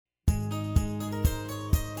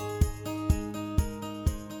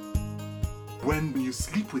when you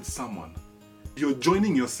sleep with someone, you're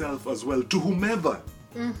joining yourself as well to whomever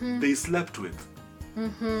they slept with.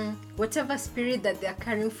 Whatever spirit that they are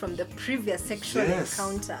carrying from the previous sexual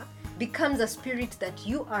encounter becomes a spirit that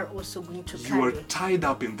you are also going to carry. You are tied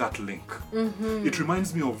up in that link. It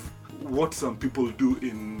reminds me of what some people do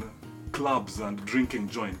in clubs and drinking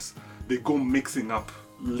joints. They go mixing up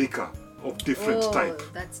liquor of different type.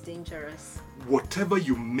 That's dangerous. Whatever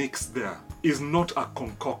you mix there is not a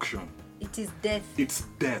concoction. It is death. It's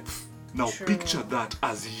death. Now True. picture that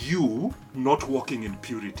as you not walking in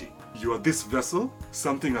purity. You are this vessel,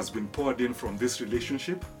 something has been poured in from this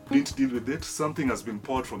relationship, didn't deal with it. Something has been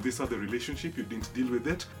poured from this other relationship, you didn't deal with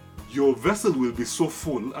it. Your vessel will be so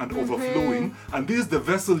full and overflowing, and this is the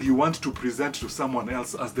vessel you want to present to someone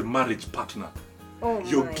else as the marriage partner.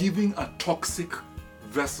 You're giving a toxic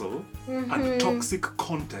vessel and toxic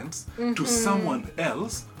contents to someone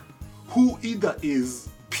else who either is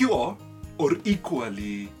pure or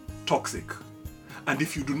equally toxic. And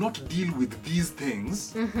if you do not deal with these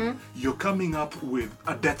things, you're coming up with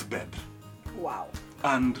a deathbed. Wow.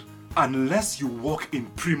 And unless you walk in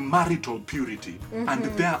premarital purity and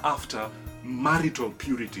thereafter marital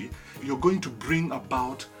purity, you're going to bring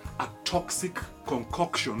about a toxic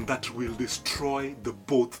concoction that will destroy the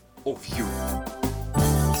both of you.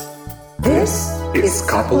 This is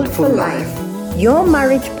Coupled for Life, your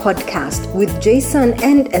marriage podcast with Jason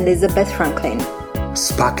and Elizabeth Franklin.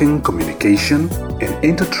 Sparking communication in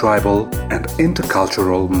intertribal and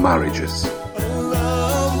intercultural marriages.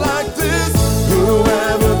 Love like this,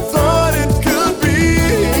 whoever thought it could be?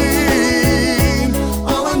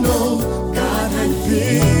 All I know, God had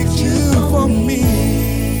picked you for me.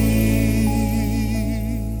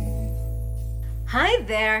 Hi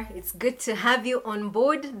there, it's good to have you on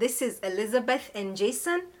board. This is Elizabeth and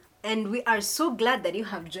Jason, and we are so glad that you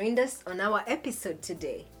have joined us on our episode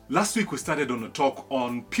today. Last week we started on a talk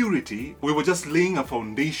on purity. We were just laying a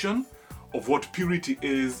foundation of what purity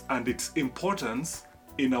is and its importance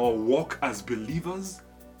in our walk as believers,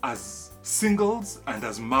 as singles, and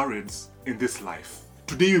as marrieds in this life.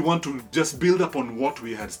 Today we want to just build up on what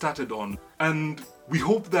we had started on, and we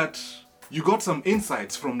hope that you got some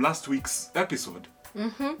insights from last week's episode.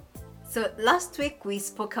 So last week we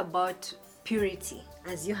spoke about purity,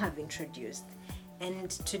 as you have introduced.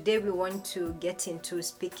 And today we want to get into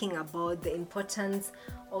speaking about the importance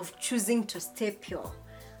of choosing to stay pure,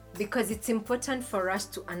 because it's important for us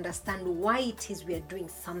to understand why it is we are doing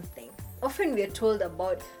something. Often we are told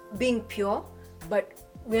about being pure, but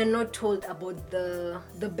we are not told about the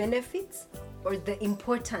benefits or the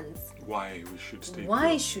importance. Why we should stay Why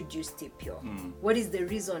pure. should you stay pure? What is the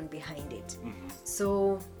reason behind it?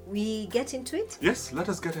 So we get into it? Yes, let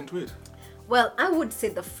us get into it. Well, I would say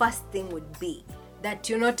the first thing would be that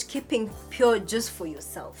you're not keeping pure just for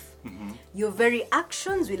yourself. Your very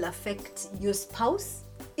actions will affect your spouse,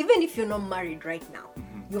 even if you're not married right now.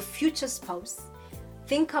 Your future spouse.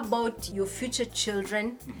 Think about your future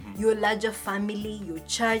children, your larger family, your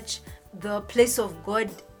church, the place of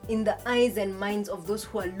God in the eyes and minds of those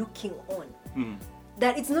who are looking on.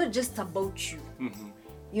 That it's not just about you.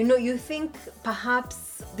 You know, you think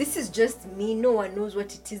perhaps this is just me, no one knows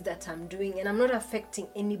what it is that I'm doing, and I'm not affecting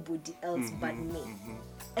anybody else but me.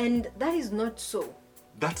 And that is not so.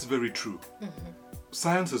 That's very true.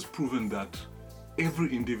 Science has proven that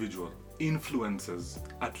every individual influences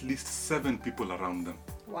at least 7 people around them.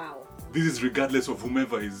 Wow. This is regardless of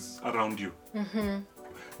whomever is around you.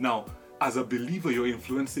 Now, as a believer, you're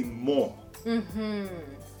influencing more.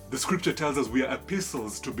 The scripture tells us we are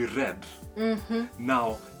epistles to be read.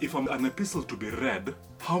 Now, if I'm an epistle to be read,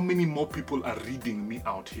 how many more people are reading me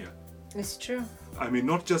out here? It's true. I may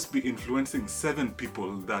not just be influencing 7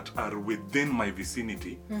 people that are within my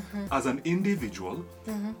vicinity. As an individual,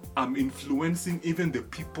 I'm influencing even the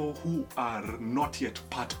people who are not yet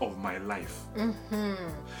part of my life.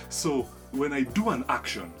 So when I do an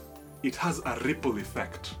action, it has a ripple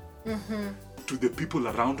effect to the people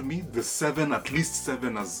around me, the 7, at least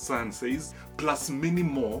 7 as science says, plus many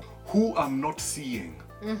more who I'm not seeing,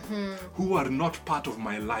 who are not part of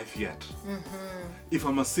my life yet. If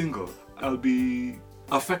I'm a single, I'll be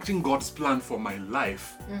affecting God's plan for my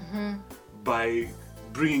life by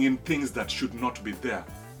bringing in things that should not be there.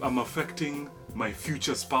 I'm affecting my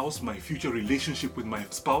future spouse, my future relationship with my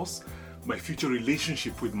spouse, my future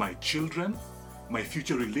relationship with my children, my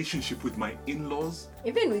future relationship with my in-laws,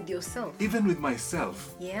 Even with yourself. even with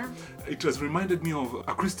myself. Yeah. It has reminded me of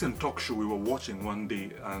a Christian talk show we were watching one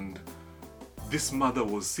day, and this mother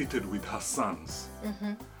was seated with her sons.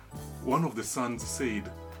 One of the sons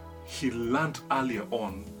said he learnt earlier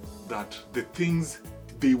on that the things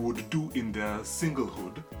they would do in their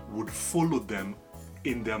singlehood would follow them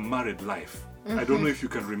in their married life. I don't know if you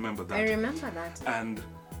can remember that. I remember that. And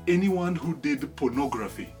anyone who did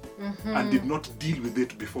pornography and did not deal with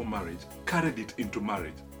it before marriage carried it into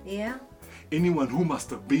marriage. Yeah. Anyone who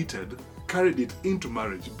masturbated carried it into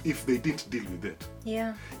marriage if they didn't deal with it.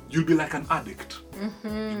 Yeah. You'll be like an addict,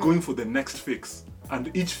 going for the next fix.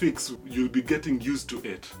 And each fix, you'll be getting used to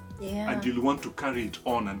it. Yeah. And you'll want to carry it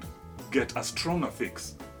on and get a stronger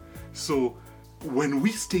fix. So when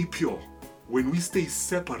we stay pure, when we stay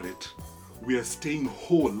separate, we are staying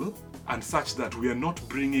whole and such that we are not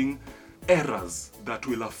bringing errors that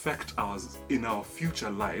will affect us in our future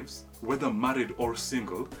lives, whether married or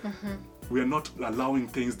single. We are not allowing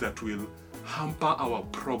things that will hamper our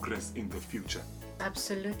progress in the future.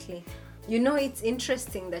 Absolutely. You know, it's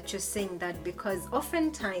interesting that you're saying that, because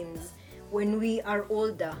oftentimes when we are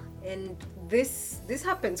older, and this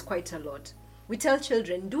happens quite a lot, we tell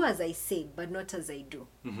children, do as I say, but not as I do.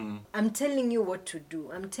 I'm telling you what to do.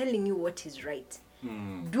 I'm telling you what is right.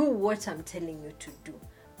 Do what I'm telling you to do.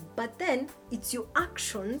 But then it's your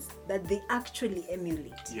actions that they actually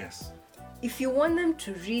emulate. Yes. If you want them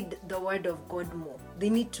to read the Word of God more, they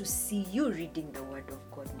need to see you reading the Word of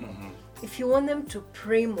God more. If you want them to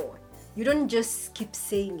pray more, you don't just keep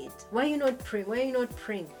saying it. Why are you not praying? Why are you not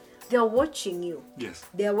praying? They are watching you. Yes.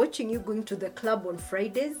 They are watching you going to the club on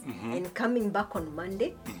Fridays and coming back on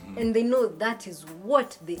Monday. And they know that is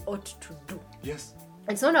what they ought to do. Yes.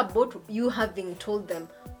 It's not about you having told them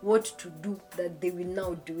what to do that they will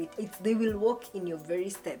now do it. They will walk in your very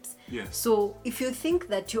steps. Yes. So if you think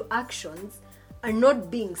that your actions are not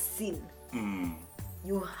being seen,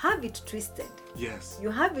 you have it twisted. Yes. You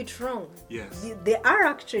have it wrong. Yes. They are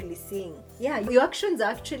actually seeing. Yeah, your actions are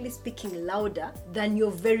actually speaking louder than your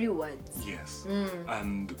very words. Yes.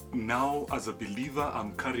 And now as a believer,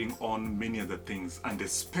 I'm carrying on many other things, and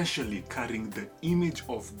especially carrying the image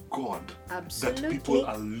of God Absolutely. that people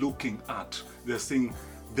are looking at. They're saying,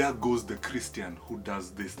 there goes the Christian who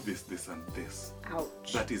does this, and this.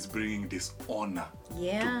 Ouch. That is bringing dishonor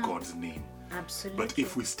Yeah. to God's name. Absolutely. But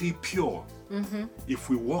if we stay pure, if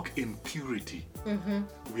we walk in purity,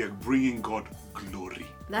 we are bringing God glory.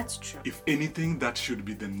 That's true. If anything, that should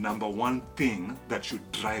be the number one thing that should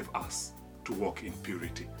drive us to walk in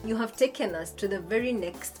purity. You have taken us to the very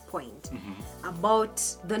next point about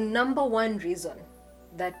the number one reason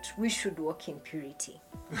that we should walk in purity.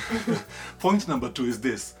 Point number 2 is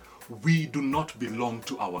this: we do not belong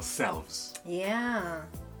to ourselves. Yeah.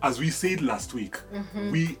 As we said last week,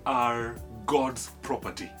 we are God's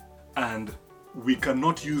property, and we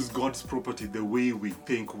cannot use God's property the way we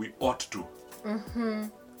think we ought to.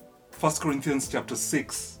 1 Corinthians chapter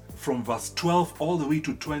 6, from verse 12 all the way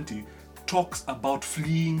to 20, talks about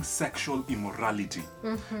fleeing sexual immorality.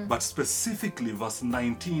 But specifically verse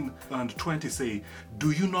 19 and 20 say,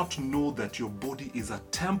 do you not know that your body is a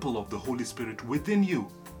temple of the Holy Spirit within you,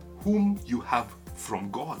 whom you have from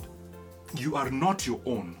God? You are not your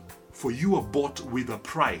own, for you are bought with a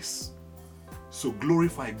price. So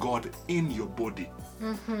glorify God in your body.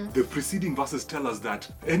 The preceding verses tell us that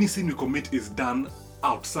any sin we commit is done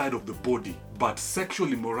outside of the body, but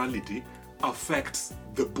sexual immorality affects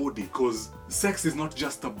the body, because sex is not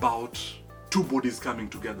just about two bodies coming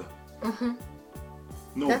together.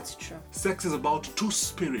 No, That's true. sex is about two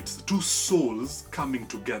spirits, two souls coming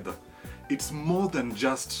together. It's more than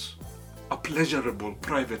just a pleasurable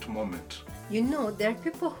private moment. You know, there are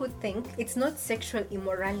people who think it's not sexual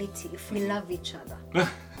immorality if we love each other.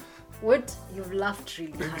 What? You've laughed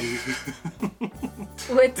really hard.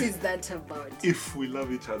 What is that about? If we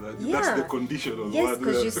love each other, that's Yeah. the conditional Yes, word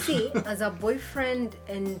because there. you see, as a boyfriend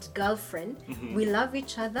and girlfriend, we love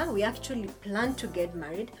each other. We actually plan to get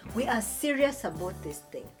married. We are serious about this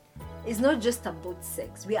thing. It's not just about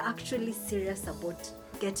sex. We are actually serious about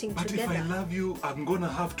getting But together. if I love you, I'm gonna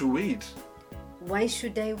have to wait. Why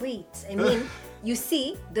should I wait? I mean, you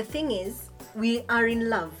see, the thing is, we are in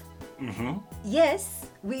love. Yes,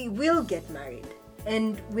 we will get married.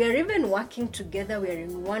 And we are even working together. We are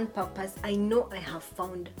in one purpose. I know I have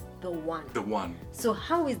found the one. The one. So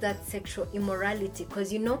how is that sexual immorality?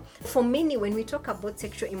 Because, you know, for many, when we talk about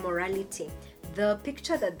sexual immorality, the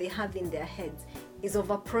picture that they have in their heads is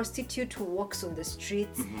of a prostitute who walks on the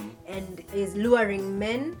streets and is luring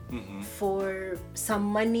men for some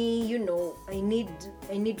money. You know, I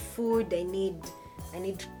need food, I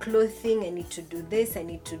need clothing, I need to do this, I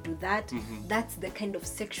need to do that. That's the kind of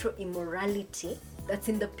sexual immorality that's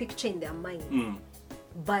in the picture in their mind.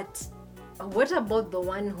 But what about the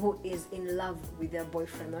one who is in love with their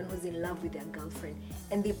boyfriend, one who's in love with their girlfriend,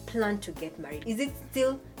 and they plan to get married? Is it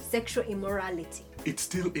still sexual immorality? It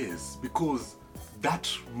still is, because that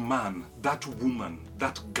man, that woman,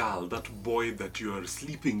 that girl, that boy that you are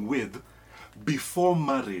sleeping with before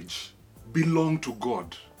marriage belong to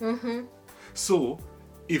God. So,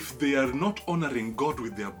 if they are not honoring God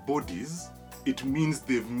with their bodies, it means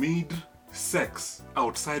they've made sex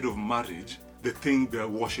outside of marriage the thing they're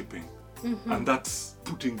worshipping. And that's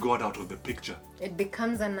putting God out of the picture. It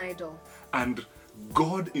becomes an idol. And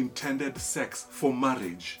God intended sex for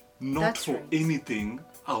marriage, not That's for right. anything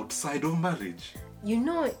outside of marriage. You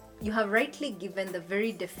know, you have rightly given the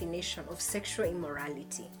very definition of sexual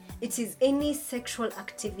immorality. It is any sexual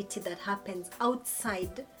activity that happens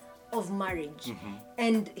outside of marriage.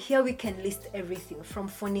 And here we can list everything from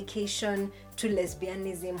fornication to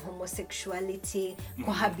lesbianism, homosexuality,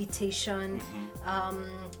 cohabitation,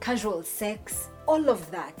 casual sex. All of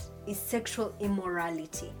that is sexual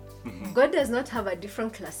immorality. God does not have a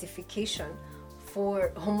different classification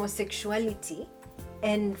for homosexuality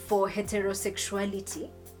and for heterosexuality,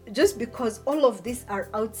 just because all of these are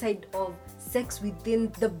outside of sex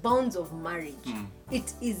within the bounds of marriage.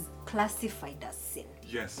 It is classified as sin.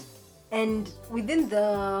 Yes. And within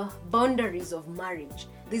the boundaries of marriage,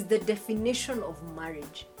 there's the definition of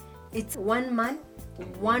marriage. It's one man,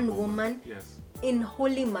 one woman, Yes. in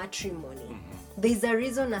holy matrimony. There's a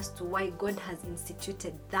reason as to why God has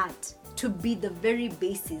instituted that to be the very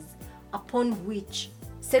basis upon which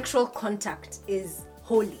sexual contact is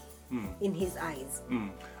holy in his eyes.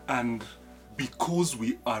 And because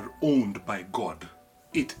we are owned by God,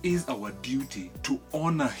 it is our duty to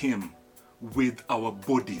honor him with our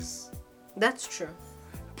bodies. That's true.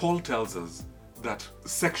 Paul tells us that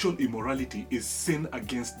sexual immorality is sin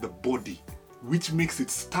against the body, which makes it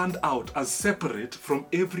stand out as separate from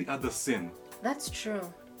every other sin. That's true.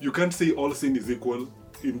 You can't say all sin is equal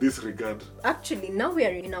in this regard. Actually, now we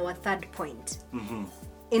are in our third point.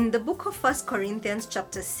 In the book of 1 Corinthians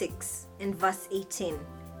chapter 6 and verse 18,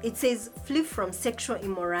 it says, "Flee from sexual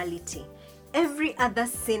immorality. Every other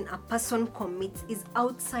sin a person commits is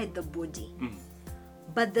outside the body.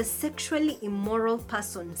 But the sexually immoral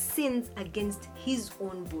person sins against his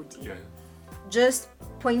own body." Yeah. Just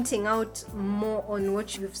pointing out more on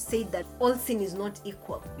what you've said, that all sin is not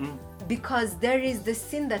equal. Because there is the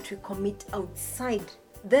sin that we commit outside.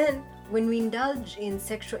 Then, when we indulge in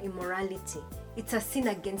sexual immorality, it's a sin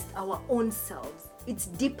against our own selves. It's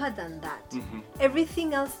deeper than that.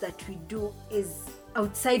 Everything else that we do is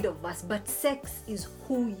outside of us, but sex is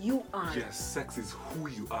who you are. Yes, sex is who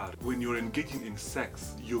you are. When you're engaging in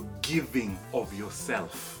sex, you're giving of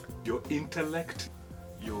yourself, your intellect,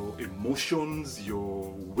 your emotions,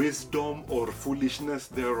 your wisdom or foolishness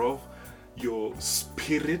thereof, your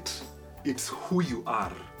spirit. It's who you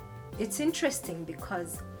are. It's interesting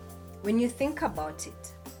because when you think about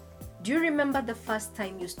it, do you remember the first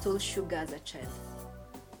time you stole sugar as a child?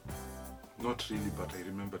 Not really, but I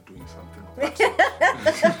remember doing something of that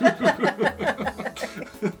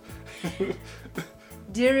sort.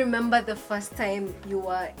 Do you remember the first time you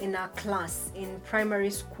were in a class in primary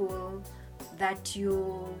school that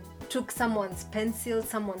you took someone's pencil,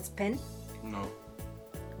 someone's pen? No.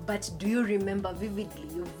 But do you remember vividly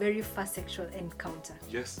your very first sexual encounter?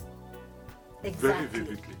 Yes. Exactly. Very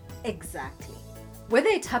vividly. Exactly. Whether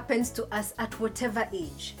it happens to us at whatever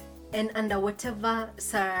age and under whatever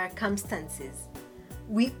circumstances,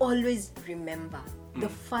 we always remember the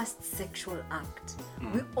first sexual act.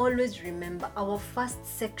 We always remember our first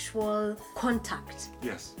sexual contact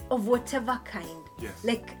Yes. of whatever kind. Yes.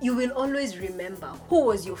 Like, you will always remember who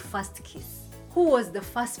was your first kiss, who was the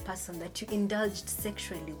first person that you indulged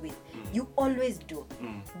sexually with. You always do.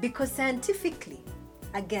 Because scientifically,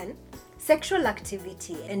 again, sexual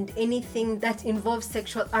activity and anything that involves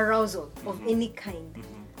sexual arousal of any kind,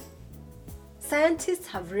 scientists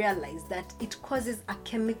have realized that it causes a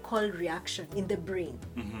chemical reaction in the brain.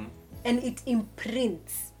 And it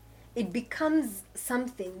imprints. It becomes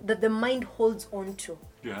something that the mind holds on to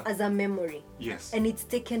as a memory. Yes. And it's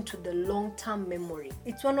taken to the long-term memory.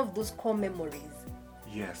 It's one of those core memories.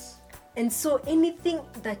 Yes. And so anything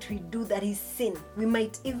that we do that is sin, we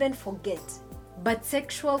might even forget. But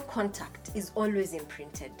sexual contact is always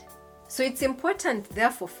imprinted. So it's important,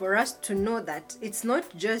 therefore, for us to know that it's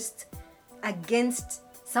not just against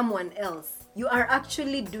someone else. You are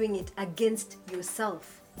actually doing it against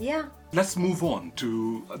yourself. Yeah. Let's move on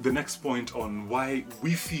to the next point on why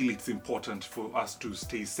we feel it's important for us to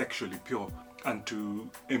stay sexually pure and to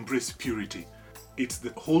embrace purity. It's the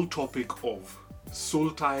whole topic of soul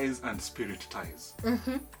ties and spirit ties.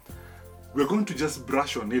 We're going to just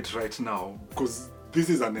brush on it right now because this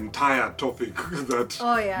is an entire topic that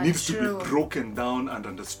Oh, yeah, needs to true. be broken down and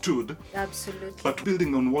understood. Absolutely. But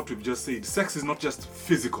building on what we've just said, sex is not just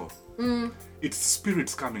physical. It's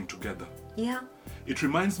spirits coming together. Yeah. It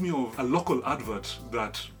reminds me of a local advert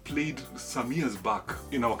that played some years back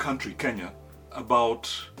in our country, Kenya, about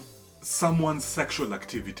someone's sexual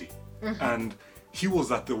activity. And he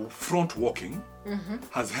was at the front walking,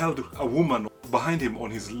 has held a woman behind him on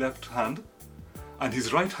his left hand, and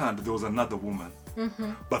his right hand there was another woman.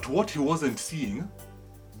 But what he wasn't seeing,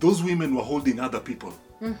 those women were holding other people.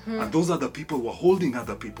 And those other people were holding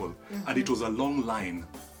other people. And it was a long line.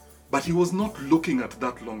 But he was not looking at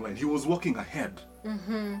that long line. He was walking ahead.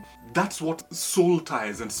 That's what soul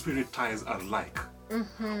ties and spirit ties are like.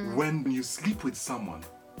 When you sleep with someone,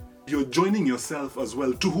 you're joining yourself as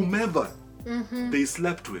well to whomever they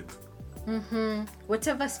slept with.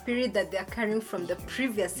 Whatever spirit that they're carrying from the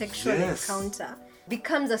previous sexual Yes. encounter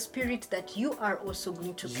becomes a spirit that you are also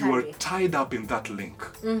going to You are carry. tied up in that link.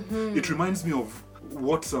 It reminds me of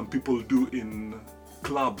what some people do in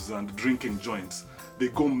clubs and drinking joints. They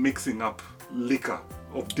go mixing up liquor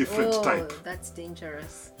of different type. That's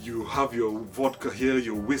dangerous. You have your vodka here,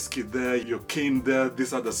 your whiskey there, your cane there,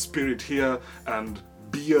 this other spirit here, and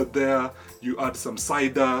beer there. You add some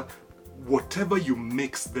cider. Whatever you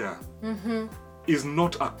mix there is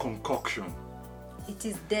not a concoction. It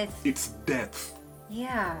is death. It's death.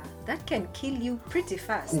 Yeah, that can kill you pretty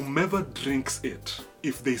fast. Whomever drinks it,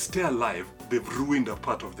 if they stay alive, they've ruined a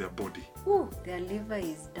part of their body. Ooh, their liver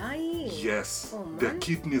is dying. Yes, Oh, their man.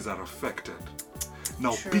 kidneys are affected.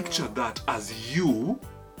 Now True. picture that as you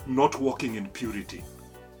not walking in purity.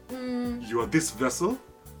 You are this vessel.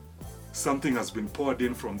 Something has been poured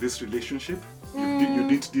in from this relationship. You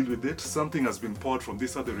didn't deal with it. Something has been poured from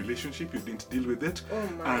this other relationship. You didn't deal with it. Oh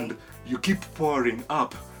my. And you keep pouring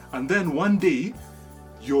up. And then one day,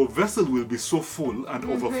 your vessel will be so full and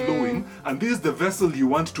overflowing. And this is the vessel you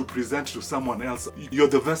want to present to someone else. You're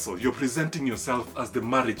the vessel. You're presenting yourself as the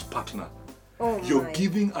marriage partner. Oh You're my.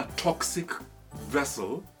 giving a toxic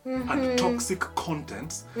vessel and toxic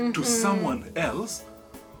contents to someone else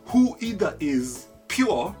who either is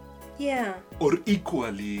pure Yeah. or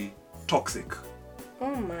equally toxic.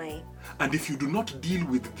 Oh my. And if you do not deal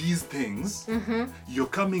with these things, you're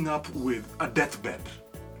coming up with a deathbed.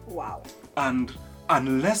 Wow. And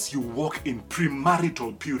unless you walk in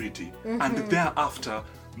premarital purity and thereafter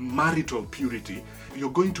marital purity,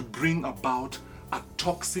 you're going to bring about a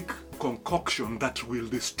toxic concoction that will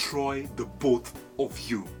destroy the both of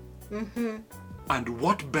you. And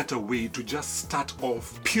what better way to just start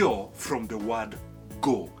off pure from the word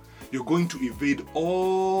go? You're going to evade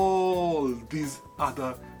all these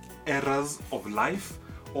other errors of life,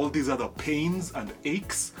 all these other pains and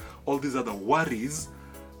aches, all these other worries,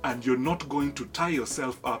 and you're not going to tie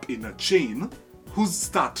yourself up in a chain whose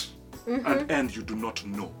start and end you do not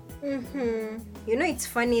know. You know, it's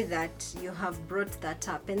funny that you have brought that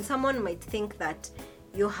up, and someone might think that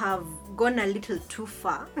you have gone a little too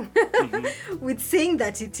far with saying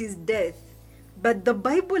that it is death. But the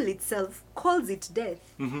Bible itself calls it death.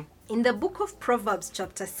 In the book of Proverbs,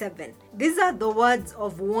 chapter 7, these are the words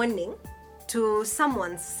of warning to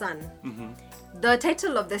someone's son. The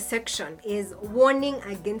title of the section is Warning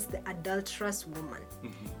Against the Adulterous Woman.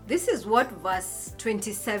 This is what verse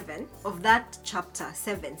 27 of that chapter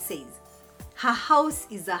 7 says. Her house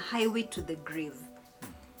is a highway to the grave,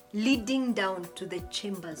 leading down to the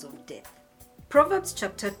chambers of death. Proverbs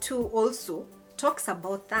chapter 2 also talks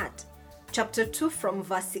about that. Chapter 2 from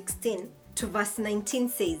verse 16 to verse 19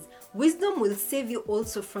 says, Wisdom will save you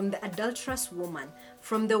also from the adulterous woman,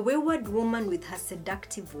 from the wayward woman with her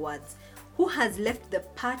seductive words, who has left the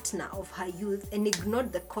partner of her youth and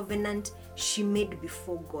ignored the covenant she made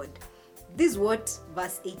before God. This is what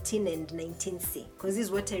verse 18 and 19 say, because this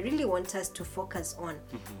is what I really want us to focus on.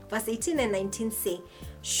 Verse 18 and 19 say,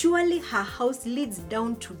 Surely her house leads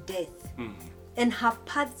down to death, and her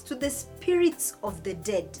paths to the spirits of the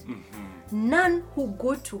dead. None who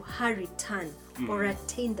go to her return or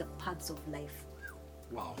attain the paths of life.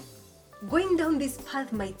 Wow. Going down this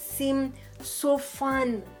path might seem so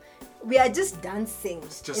fun. We are just dancing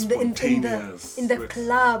just in the spontaneous.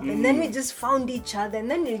 club, and then we just found each other, and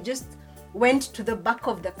then we just went to the back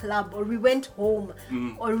of the club, or we went home,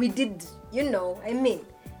 or we did, you know, I mean,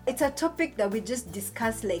 it's a topic that we just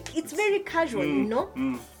discuss like it's very casual, you know,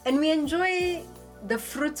 and we enjoy the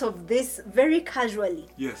fruits of this very casually.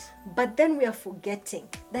 Yes. But then we are forgetting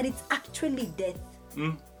that it's actually death.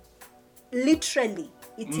 Literally,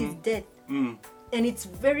 it is death. And it's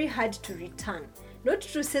very hard to return. Not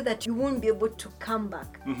to say that you won't be able to come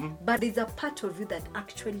back, but there's a part of you that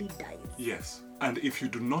actually dies. Yes. And if you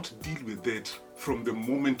do not deal with it from the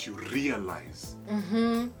moment you realize,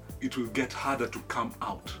 it will get harder to come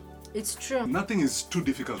out. It's true. Nothing is too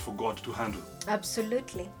difficult for God to handle.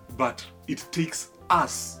 Absolutely. But it takes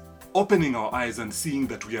us opening our eyes and seeing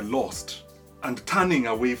that we are lost and turning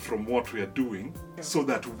away from what we are doing so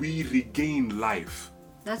that we regain life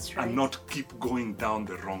That's right. and not keep going down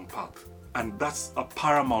the wrong path. And that's a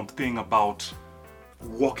paramount thing about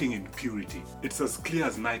walking in purity. It's as clear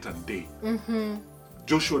as night and day.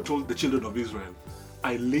 Joshua told the children of Israel,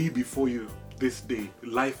 I lay before you this day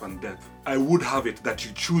life and death. I would have it that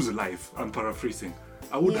you choose life. I'm paraphrasing.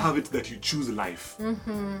 I would have it that you choose life.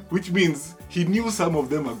 Which means he knew some of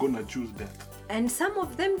them are going to choose death. And some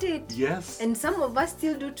of them did. Yes. And some of us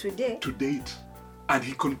still do today. To date. And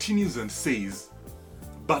he continues and says,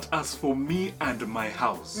 but as for me and my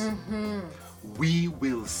house, we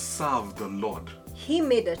will serve the Lord. He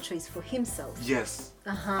made a choice for himself. Yes.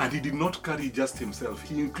 And he did not carry just himself.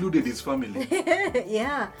 He included his family.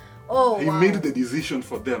 Yeah. Oh, He wow. made the decision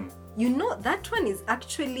for them. You know, that one is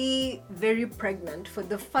actually very pregnant for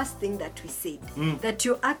the first thing that we said. That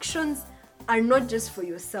your actions are not just for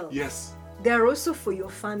yourself. Yes. They are also for your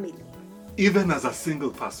family. Even as a single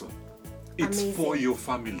person, it's Amazing. for your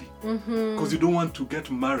family. Because you don't want to get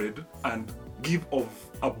married and give of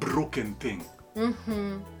a broken thing.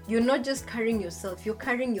 You're not just carrying yourself, you're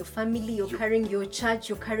carrying your family, you're carrying your church,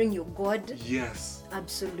 you're carrying your God. Yes.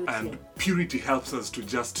 Absolutely. And purity helps us to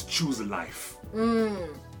just choose life.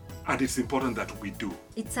 And it's important that we do.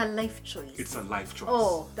 It's a life choice. It's a life choice.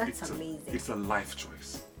 Oh, that's It's amazing. It's a life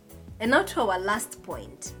choice. And now to our last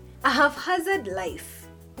point. A haphazard life,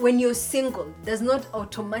 when you're single, does not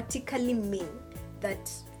automatically mean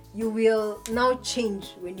that you will now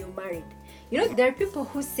change when you're married. You know, there are people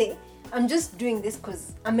who say, I'm just doing this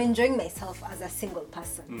because I'm enjoying myself as a single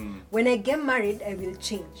person. When I get married, I will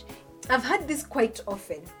change. I've had this quite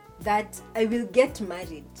often, that I will get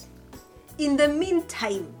married. In the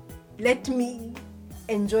meantime, let me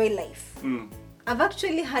enjoy life. I've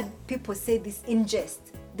actually had people say this in jest.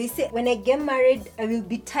 They say, when I get married, I will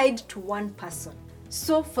be tied to one person.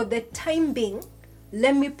 So for the time being,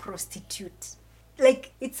 let me prostitute.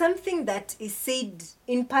 Like, it's something that is said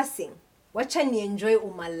in passing. Wacha ni enjoy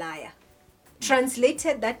umalaya.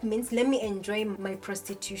 Translated, that means let me enjoy my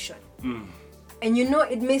prostitution. And you know,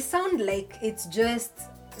 it may sound like it's just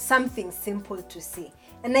something simple to say.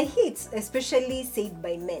 And I hear it's especially said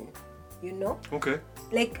by men, you know? Okay.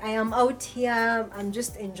 Like, I am out here, I'm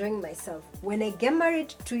just enjoying myself. When I get married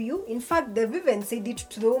to you, in fact, they've even said it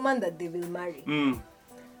to the woman that they will marry.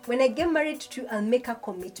 When I get married to you, I'll make a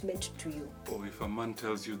commitment to you. Oh, if a man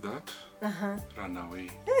tells you that, run away.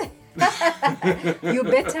 You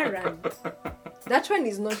better run. That one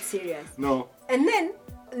is not serious. No. And then,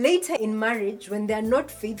 later in marriage, when they are not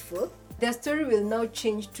faithful, their story will now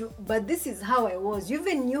change to, but this is how I was. You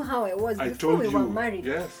even knew how I was I before told we were you, married.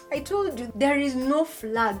 yes. I told you, there is no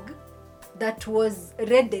flag that was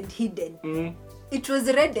red and hidden. It was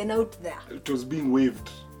red and out there. It was being waved.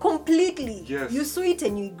 Completely. Yes. You saw it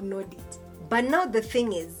and you ignored it. But now the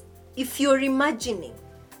thing is, if you're imagining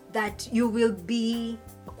that you will be,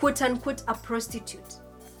 quote unquote, a prostitute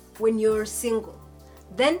when you're single,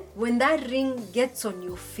 then when that ring gets on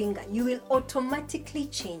your finger, you will automatically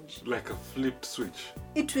change. Like a flipped switch.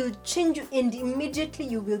 It will change you, and immediately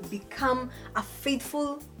you will become a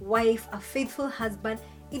faithful wife, a faithful husband.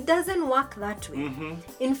 It doesn't work that way.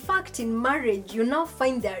 In fact, in marriage, you now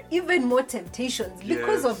find there are even more temptations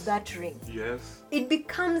because Yes. of that ring. Yes. It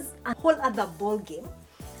becomes a whole other ball game,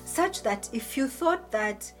 such that if you thought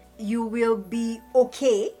that you will be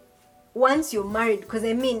okay once you're married, because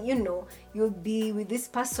I mean, you know, you'll be with this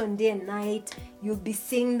person day and night, you'll be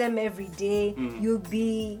seeing them every day, you'll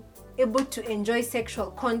be able to enjoy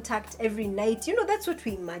sexual contact every night. You know, that's what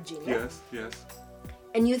we imagine. Yeah? Yes. Yes.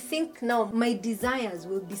 And you think now my desires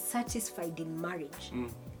will be satisfied in marriage.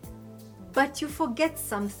 But you forget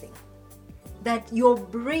something, that your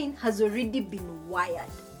brain has already been wired.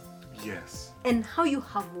 Yes. And how you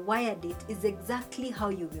have wired it is exactly how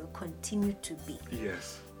you will continue to be.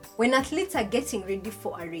 Yes. When athletes are getting ready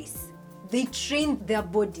for a race, they train their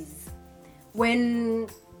bodies. When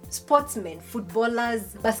sportsmen,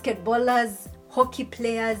 footballers, basketballers, hockey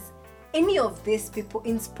players, any of these people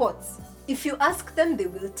in sports, if you ask them, they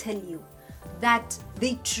will tell you that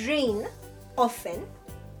they train often,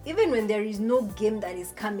 even when there is no game that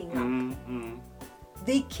is coming up.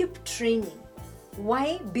 They keep training.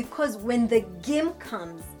 Why? Because when the game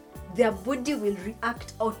comes, their body will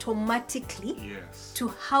react automatically Yes. to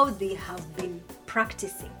how they have been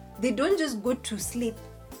practicing. They don't just go to sleep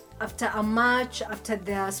after a match, after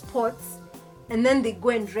their sports. and then they go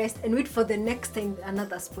and rest and wait for the next time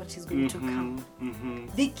another spot is going to come.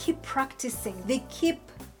 They keep practicing. They keep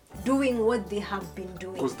doing what they have been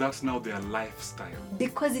doing Because that's now their lifestyle.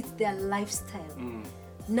 because it's their lifestyle.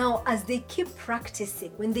 Now, as they keep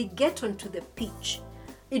practicing, when they get onto the pitch,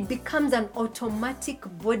 it becomes an automatic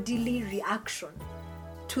bodily reaction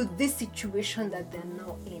to this situation that they're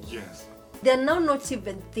now in. Yes. They're now not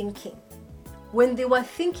even thinking. When they were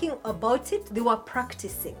thinking about it, they were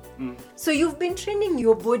practicing. So you've been training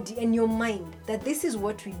your body and your mind that this is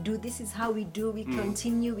what we do, this is how we do, we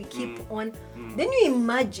continue, we keep on. Then you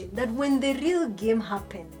imagine that when the real game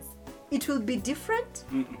happens, it will be different.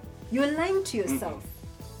 You're lying to yourself.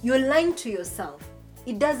 You're lying to yourself.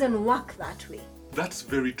 It doesn't work that way. That's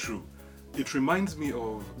very true. It reminds me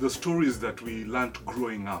of the stories that we learned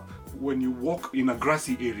growing up. When you walk in a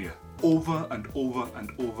grassy area, over and over and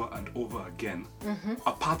over and over again,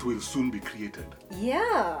 a path will soon be created.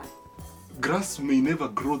 Yeah. Grass may never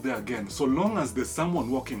grow there again. So long as there's someone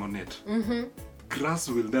walking on it, grass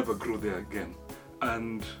will never grow there again.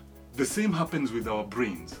 And the same happens with our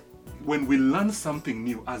brains. When we learn something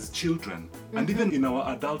new as children, and even in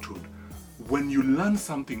our adulthood, when you learn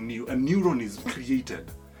something new, a neuron is created.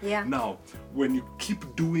 Yeah. Now, when you keep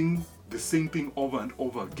doing the same thing over and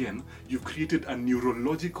over again, you've created a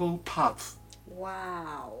neurological path.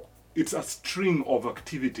 Wow. It's a string of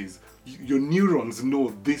activities. Your neurons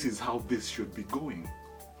know this is how this should be going.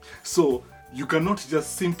 So you cannot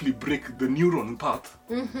just simply break the neuron path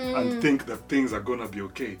and think that things are gonna be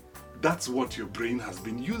okay. That's what your brain has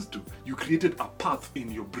been used to. You created a path in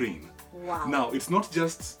your brain. Wow. Now, it's not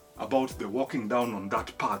just about the walking down on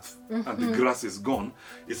that path and the grass is gone.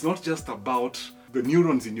 It's not just about the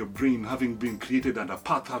neurons in your brain having been created and a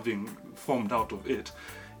path having formed out of it.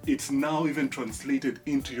 It's now even translated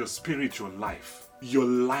into your spiritual life, your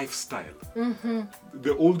lifestyle.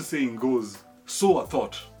 The old saying goes, sow a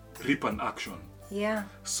thought, reap an action. Yeah.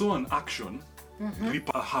 Sow an action, reap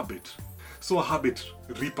a habit. Sow a habit,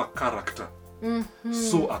 reap a character.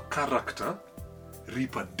 Sow a character,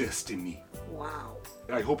 reap a destiny. Wow.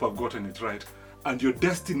 I hope I've gotten it right. And your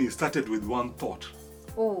destiny started with one thought.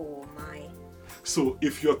 Oh my. So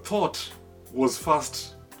if your thought was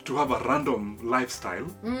first to have a random lifestyle,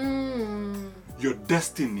 your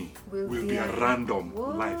destiny will be a random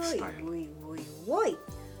lifestyle.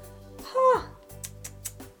 Huh.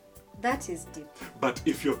 That is deep. But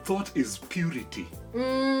if your thought is purity,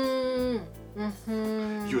 your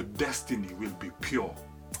destiny will be pure.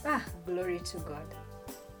 Ah, glory to God.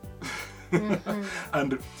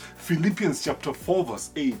 And Philippians chapter 4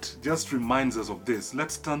 verse 8 just reminds us of this.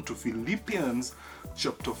 Let's turn to Philippians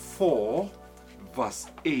chapter 4 verse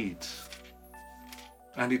 8.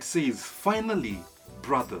 And it says, finally,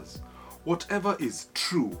 brothers, whatever is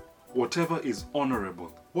true, whatever is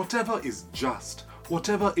honorable, whatever is just,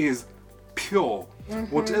 whatever is pure,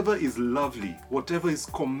 whatever is lovely, whatever is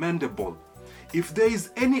commendable, if there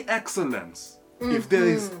is any excellence, if there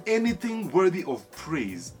is anything worthy of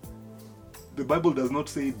praise, the Bible does not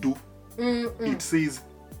say do, it says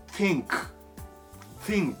think.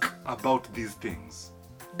 Think about these things.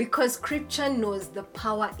 Because scripture knows the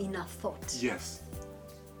power in a thought. Yes.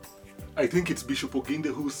 I think it's Bishop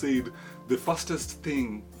Oginde who said the fastest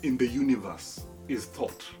thing in the universe is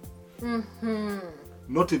thought.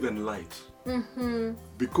 Not even light.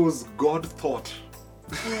 Because God thought.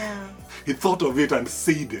 Yeah. He thought of it and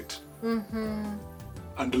said it.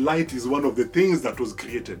 And light is one of the things that was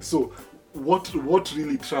created. So what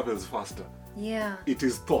really travels faster? Yeah. It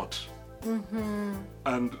is thought.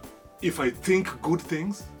 And if I think good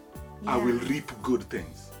things, I will reap good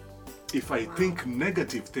things. If I think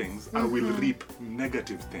negative things, I will reap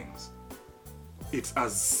negative things. It's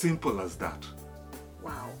as simple as that.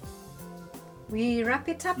 Wow. We wrap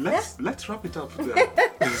it up Let's wrap it up there.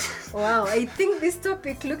 there? Wow, I think this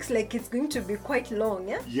topic looks like it's going to be quite long,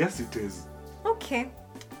 yeah? Yes, it is. Okay.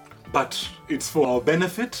 But it's for our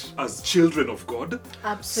benefit as children of God.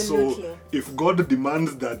 Absolutely. So if God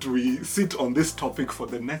demands that we sit on this topic for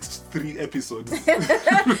the next 3 episodes,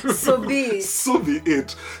 So be it. so be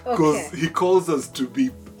it. Because Okay. He calls us to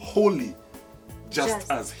be holy just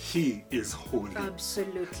Just- as He is holy.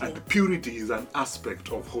 Absolutely. And purity is an aspect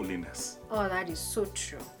of holiness. Oh, that is so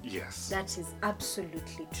true. Yes. That is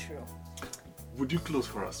absolutely true. Would you close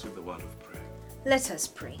for us with a word of prayer? Let us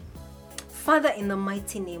pray. Father, in the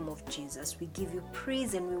mighty name of Jesus, we give you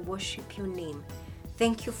praise and we worship your name.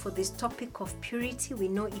 Thank you for this topic of purity. We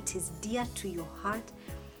know it is dear to your heart.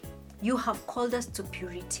 You have called us to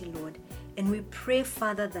purity, Lord. And we pray,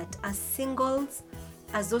 Father, that as singles,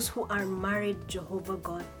 as those who are married, Jehovah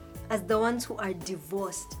God, as the ones who are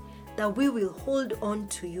divorced, that we will hold on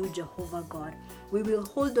to you, Jehovah God. We will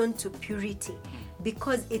hold on to purity,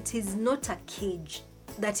 because it is not a cage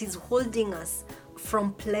that is holding us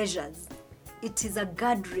from pleasures. It is a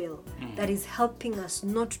guardrail that is helping us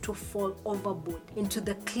not to fall overboard into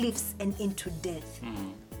the cliffs and into death.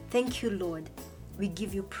 Thank you, Lord. We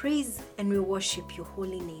give you praise and we worship your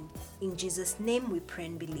holy name. In Jesus' name we pray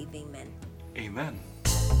and believe. Amen. Amen.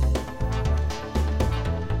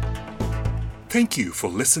 Thank you for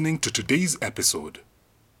listening to today's episode.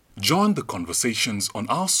 Join the conversations on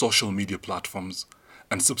our social media platforms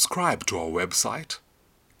and subscribe to our website,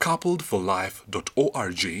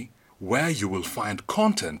 coupledforlife.org, where you will find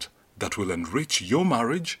content that will enrich your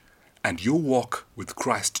marriage and your walk with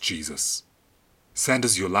Christ Jesus. Send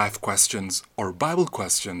us your life questions or Bible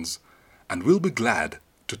questions, and we'll be glad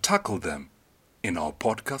to tackle them in our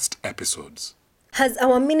podcast episodes. Has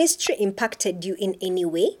our ministry impacted you in any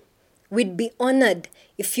way? We'd be honored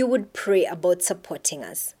if you would pray about supporting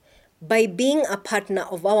us. By being a partner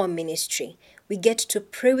of our ministry, we get to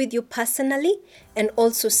pray with you personally and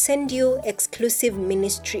also send you exclusive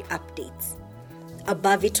ministry updates.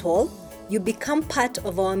 Above it all, you become part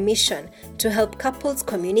of our mission to help couples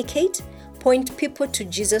communicate, point people to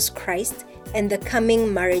Jesus Christ, and the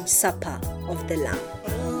coming marriage supper of the Lamb.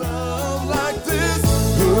 Love like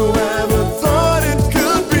this,